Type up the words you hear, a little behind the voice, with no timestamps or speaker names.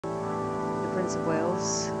Prince of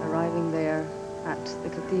Wales, arriving there at the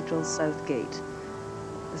Cathedral's south gate.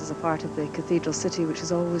 This is a part of the cathedral city which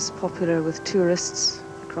is always popular with tourists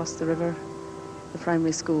across the river. The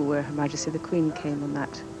primary school where Her Majesty the Queen came on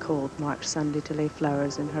that cold March Sunday to lay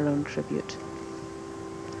flowers in her own tribute.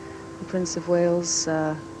 The Prince of Wales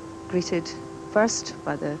greeted first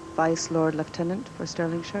by the Vice Lord Lieutenant for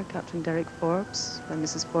Stirlingshire, Captain Derek Forbes, by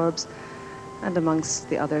Mrs. Forbes, and amongst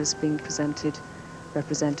the others being presented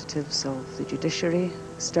representatives of the judiciary,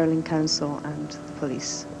 Stirling Council and the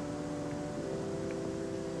police.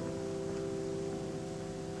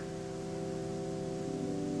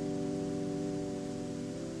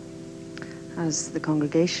 As the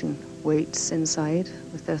congregation waits inside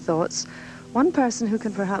with their thoughts, one person who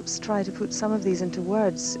can perhaps try to put some of these into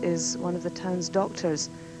words is one of the town's doctors.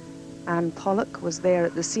 Anne Pollock was there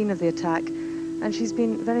at the scene of the attack, and she's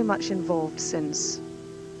been very much involved since.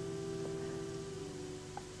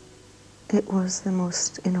 It was the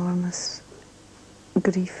most enormous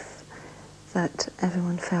grief that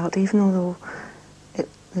everyone felt, even although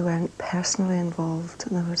they weren't personally involved.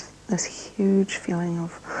 There was this huge feeling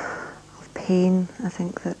of pain, I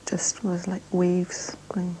think, that just was like waves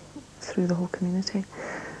going through the whole community.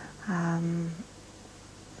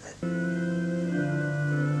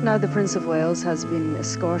 Now the Prince of Wales has been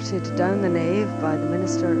escorted down the nave by the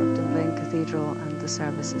Minister of Dunblane Cathedral, and the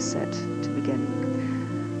service is set to begin.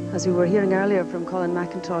 As we were hearing earlier from Colin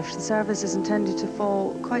McIntosh, the service is intended to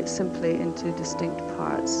fall quite simply into distinct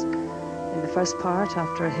parts. In the first part,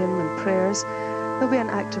 after a hymn and prayers, there'll be an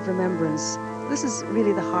act of remembrance. This is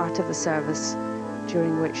really the heart of the service,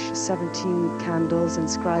 during which 17 candles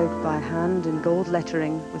inscribed by hand in gold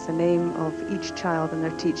lettering with the name of each child and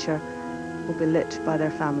their teacher will be lit by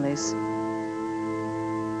their families.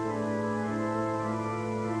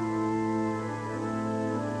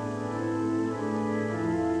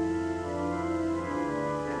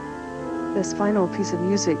 This final piece of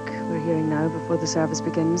music we're hearing now before the service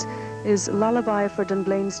begins is Lullaby for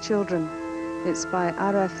Dunblane's Children. It's by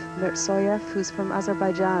Arif Mirzoyev, who's from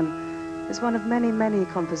Azerbaijan. It's one of many, many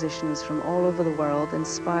compositions from all over the world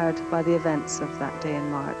inspired by the events of that day in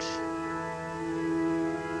March.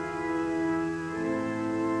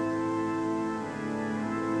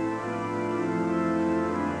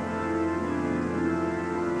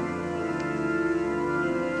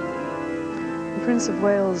 The Prince of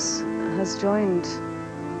Wales has joined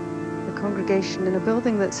the congregation in a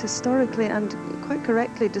building that's historically and quite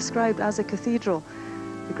correctly described as a cathedral.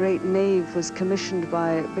 The great nave was commissioned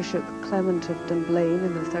by Bishop Clement of Dunblane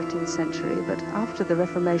in the 13th century, but after the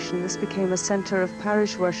Reformation this became a centre of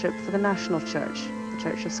parish worship for the national church, the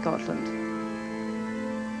Church of Scotland.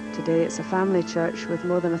 Today it's a family church with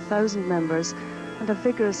more than 1,000 members and a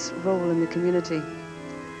vigorous role in the community.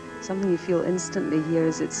 Something you feel instantly here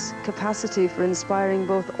is its capacity for inspiring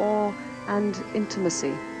both awe and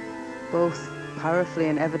intimacy, both powerfully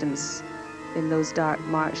in evidence in those dark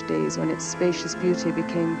March days when its spacious beauty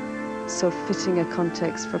became so fitting a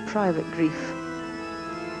context for private grief.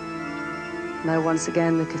 Now once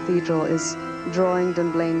again the cathedral is drawing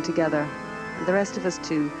Dunblane together, and the rest of us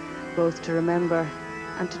too, both to remember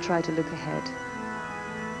and to try to look ahead.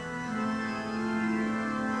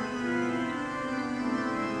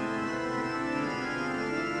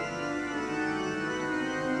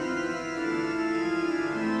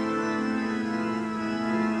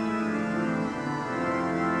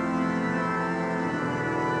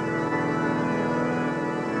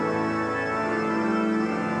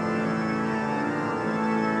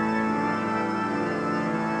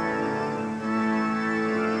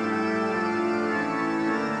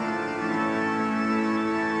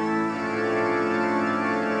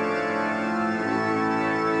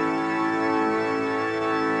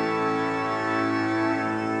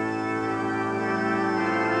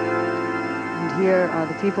 Here are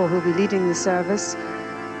the people who will be leading the service.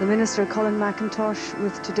 The Minister Colin McIntosh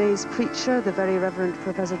with today's preacher, the Very Reverend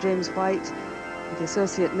Professor James White, and the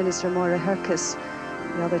Associate Minister Maura Herkis.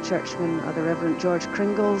 The other churchmen are the Reverend George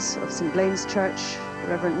Kringles of St Blaine's Church, the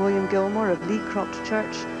Reverend William Gilmore of Leacroft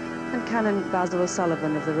Church, and Canon Basil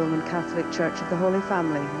O'Sullivan of the Roman Catholic Church of the Holy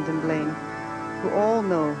Family in Dunblane, who all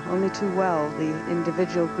know only too well the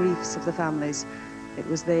individual griefs of the families. It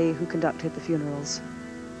was they who conducted the funerals.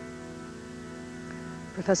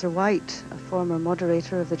 Professor White, a former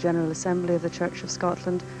moderator of the General Assembly of the Church of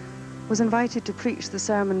Scotland, was invited to preach the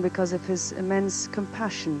sermon because of his immense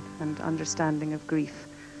compassion and understanding of grief.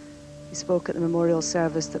 He spoke at the memorial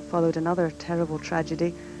service that followed another terrible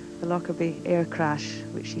tragedy, the Lockerbie air crash,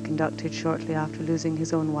 which he conducted shortly after losing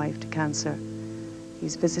his own wife to cancer.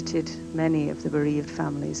 He's visited many of the bereaved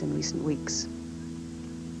families in recent weeks.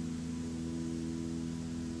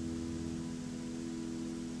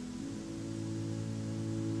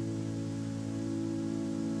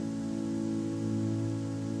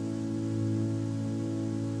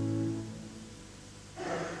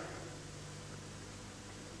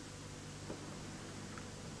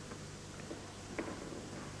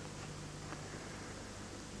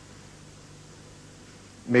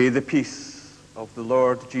 May the peace of the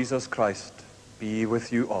Lord Jesus Christ be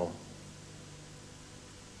with you all.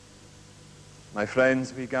 My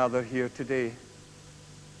friends, we gather here today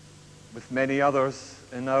with many others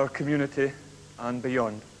in our community and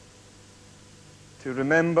beyond to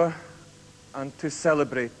remember and to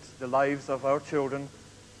celebrate the lives of our children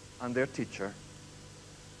and their teacher,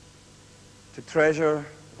 to treasure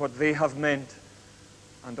what they have meant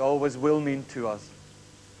and always will mean to us,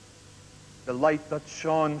 the light that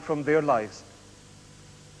shone from their lives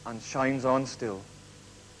and shines on still.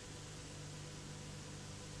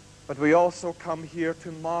 But we also come here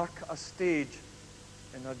to mark a stage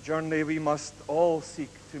in a journey we must all seek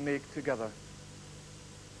to make together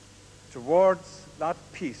towards that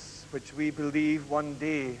peace which we believe one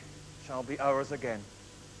day shall be ours again,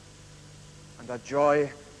 and a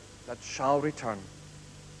joy that shall return.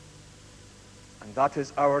 And that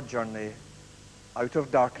is our journey out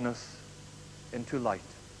of darkness into light.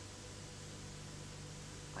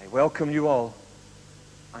 I welcome you all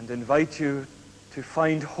and invite you to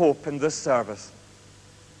find hope in this service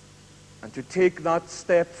and to take that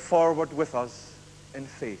step forward with us in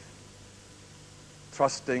faith,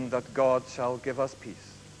 trusting that God shall give us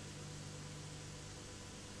peace.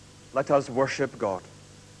 Let us worship God.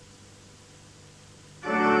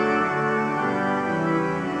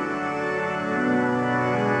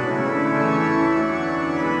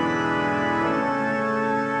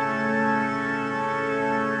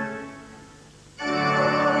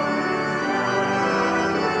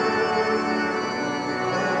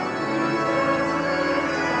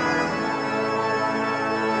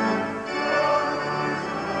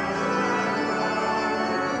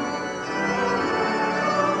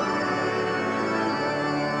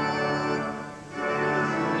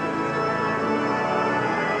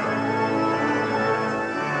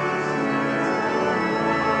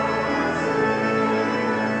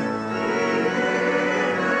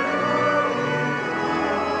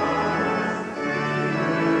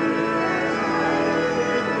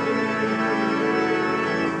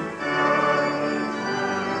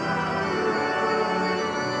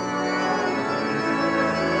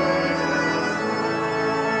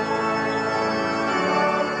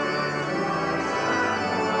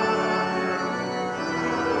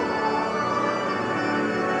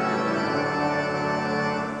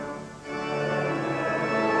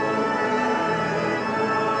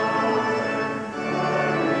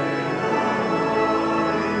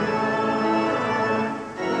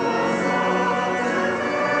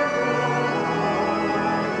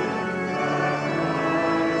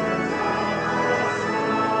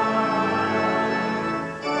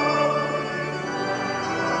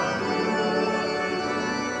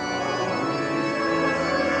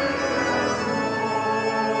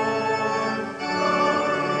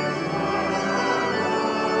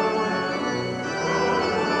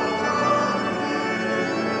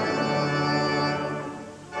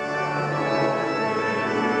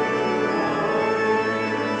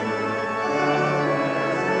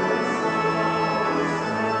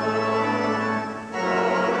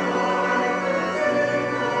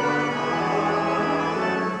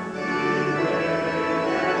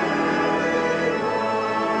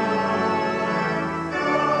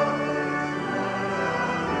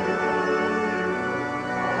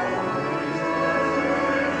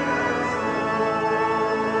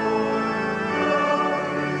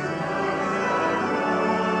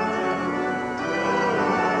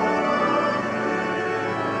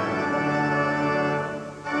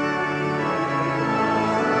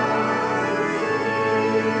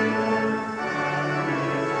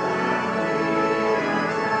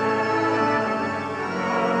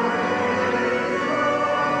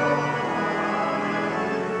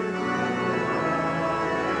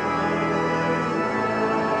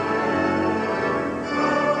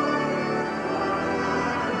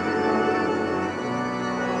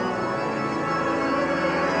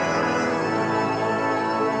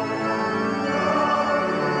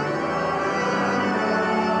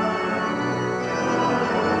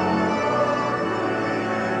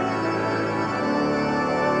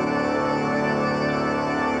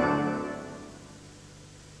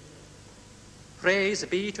 Praise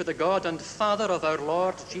be to the God and Father of our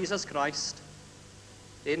Lord Jesus Christ.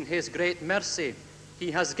 In his great mercy, he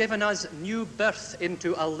has given us new birth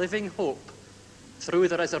into a living hope through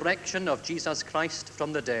the resurrection of Jesus Christ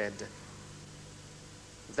from the dead.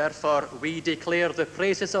 Therefore, we declare the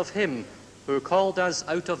praises of him who called us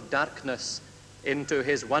out of darkness into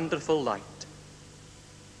his wonderful light.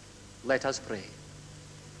 Let us pray.